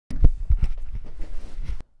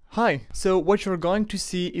Hi, so what you're going to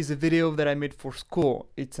see is a video that I made for school.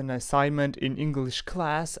 It's an assignment in English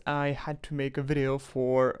class. I had to make a video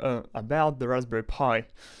for about the Raspberry Pi,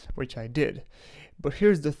 which I did. But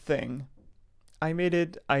here's the thing.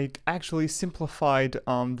 I actually simplified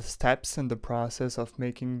the steps and the process of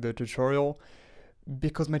making the tutorial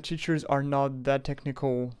because my teachers are not that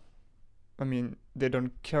technical. I mean, they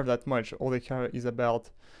don't care that much. All they care is about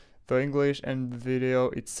the English and the video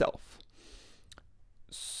itself.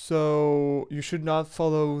 So you should not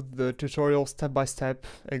follow the tutorial step by step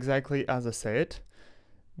exactly as I say it,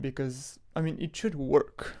 because I mean it should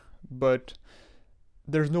work, but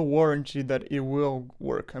there's no warranty that it will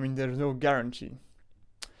work. I mean there's no guarantee.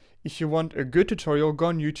 If you want a good tutorial, go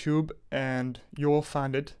on YouTube and you will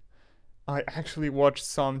find it. I actually watched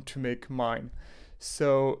some to make mine,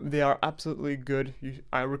 so they are absolutely good.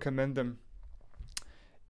 I recommend them.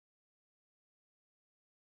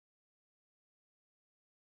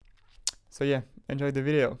 So yeah, enjoy the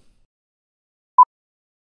video.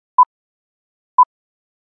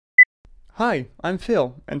 Hi, I'm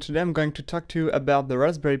Phil, and today I'm going to talk to you about the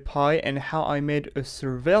Raspberry Pi and how I made a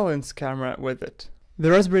surveillance camera with it. The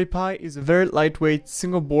Raspberry Pi is a very lightweight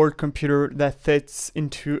single-board computer that fits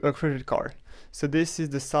into a credit card. So this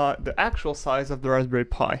is the actual size of the Raspberry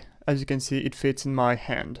Pi. As you can see, it fits in my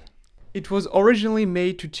hand. It was originally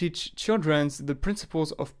made to teach children the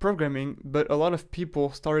principles of programming, but a lot of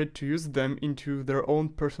people started to use them into their own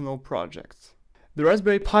personal projects. The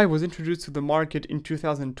Raspberry Pi was introduced to the market in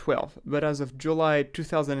 2012, but as of July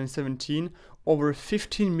 2017, over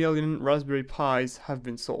 15 million Raspberry Pis have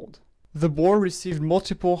been sold. The board received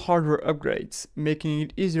multiple hardware upgrades, making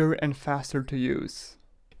it easier and faster to use.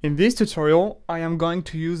 In this tutorial, I am going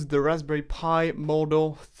to use the Raspberry Pi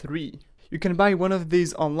Model 3. You can buy one of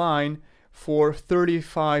these online for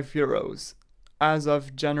 35 euros as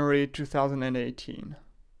of January 2018.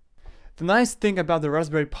 The nice thing about the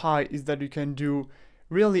Raspberry Pi is that you can do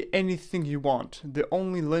really anything you want. The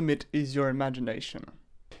only limit is your imagination.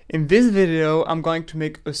 In this video, I'm going to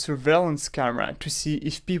make a surveillance camera to see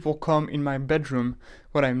if people come in my bedroom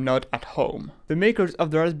when I'm not at home. The makers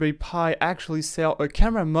of the Raspberry Pi actually sell a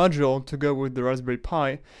camera module to go with the Raspberry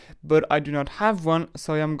Pi, but I do not have one,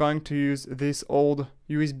 so I am going to use this old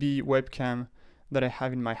USB webcam that I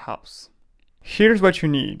have in my house. Here's what you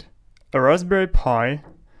need: a Raspberry Pi,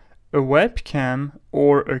 a webcam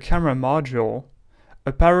or a camera module,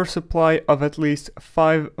 a power supply of at least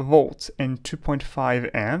 5 volts and 2.5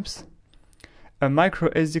 amps, a micro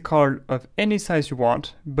SD card of any size you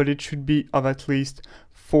want, but it should be of at least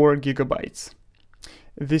 4 gigabytes.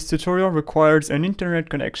 This tutorial requires an internet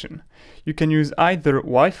connection. You can use either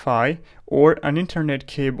Wi-Fi or an internet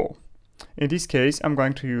cable. In this case, I'm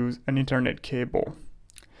going to use an internet cable.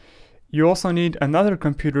 You also need another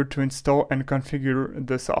computer to install and configure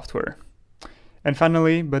the software. And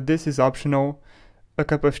finally, but this is optional, a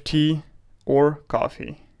cup of tea or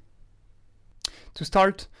coffee. To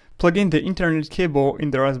start, plug in the internet cable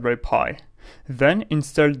in the Raspberry Pi. Then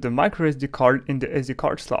insert the microSD card in the SD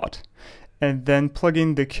card slot. And then plug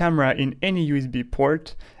in the camera in any USB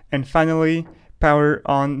port. And finally, power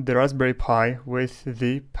on the Raspberry Pi with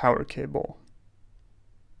the power cable.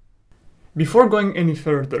 Before going any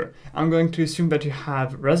further, I'm going to assume that you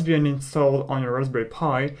have Raspbian installed on your Raspberry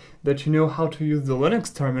Pi, that you know how to use the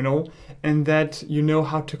Linux terminal, and that you know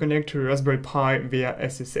how to connect to your Raspberry Pi via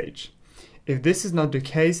SSH. If this is not the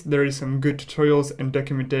case, there is some good tutorials and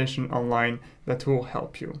documentation online that will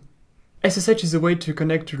help you. SSH is a way to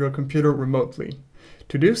connect to your computer remotely.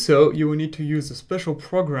 To do so, you will need to use a special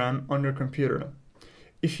program on your computer.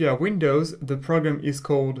 If you have Windows, the program is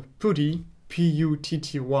called PuTTY.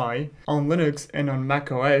 P-U-T-T-Y. On Linux and on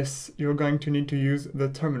Mac OS, you're going to need to use the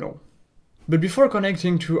terminal. But before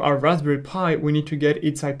connecting to our Raspberry Pi, we need to get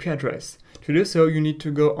its IP address. To do so, you need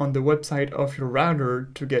to go on the website of your router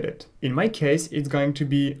to get it. In my case, it's going to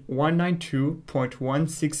be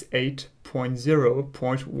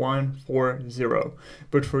 192.168.0.140,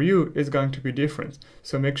 but for you, it's going to be different,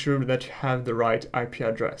 so make sure that you have the right IP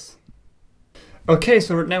address. Okay,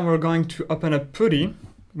 so right now we're going to open up PuTTY,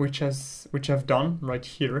 which I've done right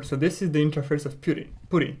here. So this is the interface of PuTTY.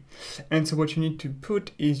 And so what you need to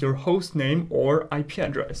put is your host name or IP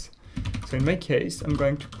address. So in my case, I'm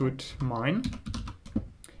going to put mine,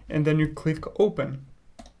 and then you click open.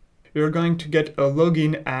 You're going to get a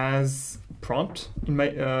login as prompt,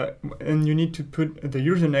 and you need to put the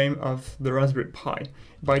username of the Raspberry Pi.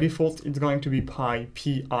 By default, it's going to be Pi,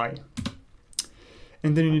 P-I.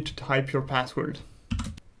 And then you need to type your password.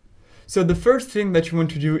 So the first thing that you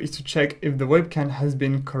want to do is to check if the webcam has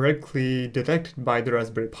been correctly detected by the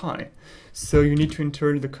Raspberry Pi. So you need to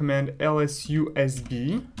enter the command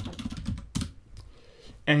lsusb,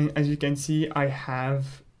 and as you can see, I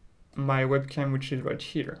have my webcam, which is right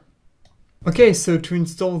here. Okay, so to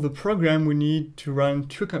install the program, we need to run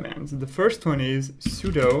two commands. The first one is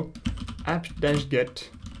sudo apt-get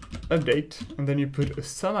update, and then you put a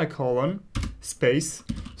semicolon space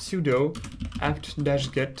sudo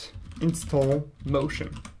apt-get install motion.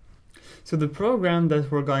 So the program that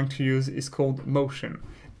we're going to use is called Motion,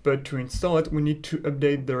 but to install it, we need to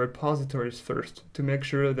update the repositories first to make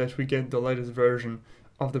sure that we get the latest version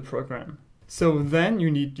of the program. So then you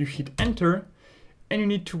hit enter, and you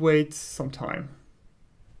need to wait some time.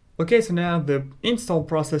 Okay, so now the install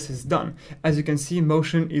process is done. As you can see,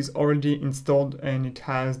 Motion is already installed and it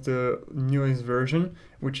has the newest version,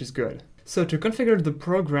 which is good. So to configure the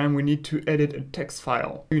program, we need to edit a text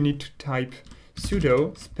file. You need to type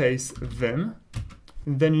sudo space vim,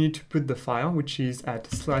 and then you need to put the file, which is at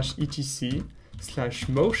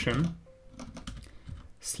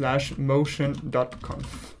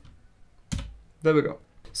 /etc/motion/motion.conf. There we go.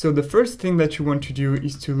 So the first thing that you want to do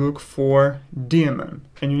is to look for daemon,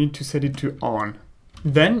 and you need to set it to on.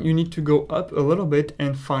 Then you need to go up a little bit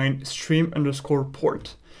and find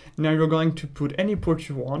stream_port. Now you're going to put any port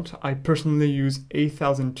you want. I personally use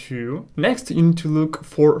 8002. Next, you need to look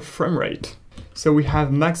for frame rate. So we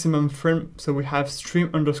have maximum frame, so we have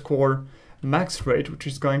stream_max rate, which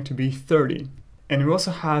is going to be 30. And we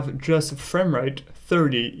also have just frame rate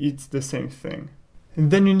 30, it's the same thing. And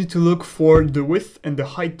then you need to look for the width and the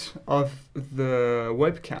height of the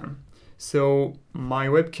webcam. So my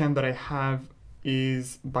webcam that I have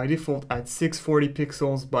is by default at 640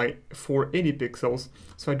 pixels by 480 pixels.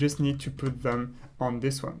 So I just need to put them on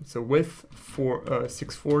this one. So width for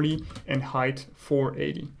 640 and height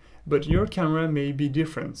 480. But your camera may be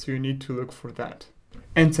different, so you need to look for that.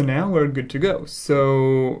 And so now we're good to go.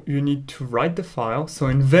 So you need to write the file. So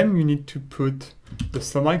in Vim, you need to put the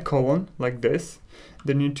semicolon like this.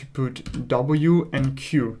 Then you need to put W and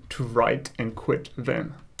Q to write and quit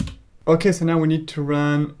Vim. Okay, so now we need to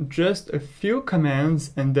run just a few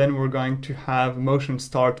commands, and then we're going to have Motion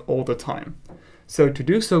start all the time. So to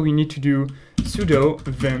do so, we need to do sudo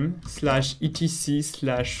vim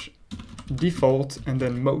 /etc/default and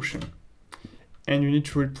then motion. And you need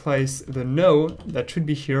to replace the no that should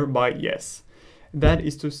be here by yes. That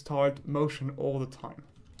is to start Motion all the time.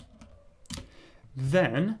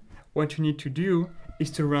 Then what you need to do is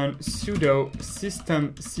to run sudo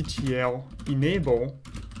systemctl enable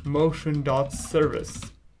motion.service.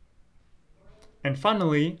 And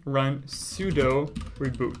finally, run sudo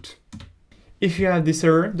reboot. If you have this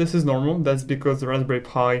error, this is normal. That's because the Raspberry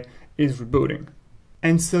Pi is rebooting.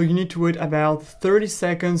 And so you need to wait about 30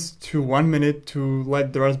 seconds to 1 minute to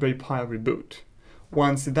let the Raspberry Pi reboot.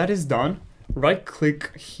 Once that is done,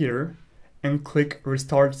 right-click here and click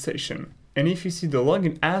Restart Session. And if you see the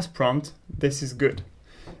login as prompt, this is good.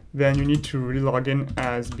 Then you need to re-log in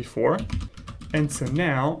as before. And so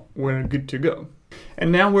now we're good to go.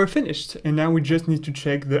 And now we're finished. And now we just need to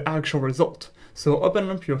check the actual result. So open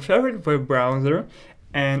up your favorite web browser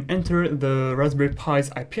and enter the Raspberry Pi's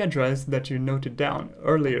IP address that you noted down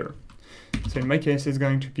earlier. So in my case, it's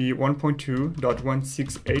going to be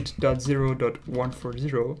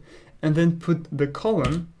 1.2.168.0.140, and then put the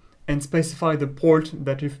colon and specify the port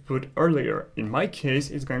that you've put earlier. In my case,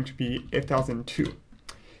 it's going to be 8002.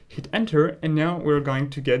 Hit enter, and now we're going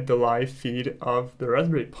to get the live feed of the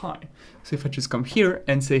Raspberry Pi. So if I just come here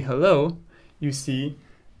and say hello, you see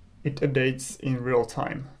it updates in real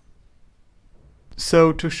time.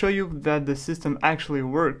 So to show you that the system actually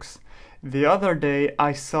works, the other day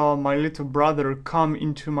I saw my little brother come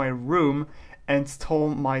into my room and stole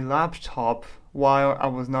my laptop while I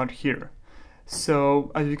was not here.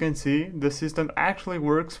 So as you can see, the system actually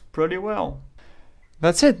works pretty well.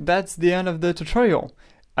 That's it, that's the end of the tutorial.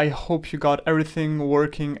 I hope you got everything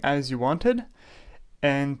working as you wanted,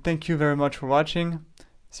 and thank you very much for watching.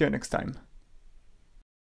 See you next time.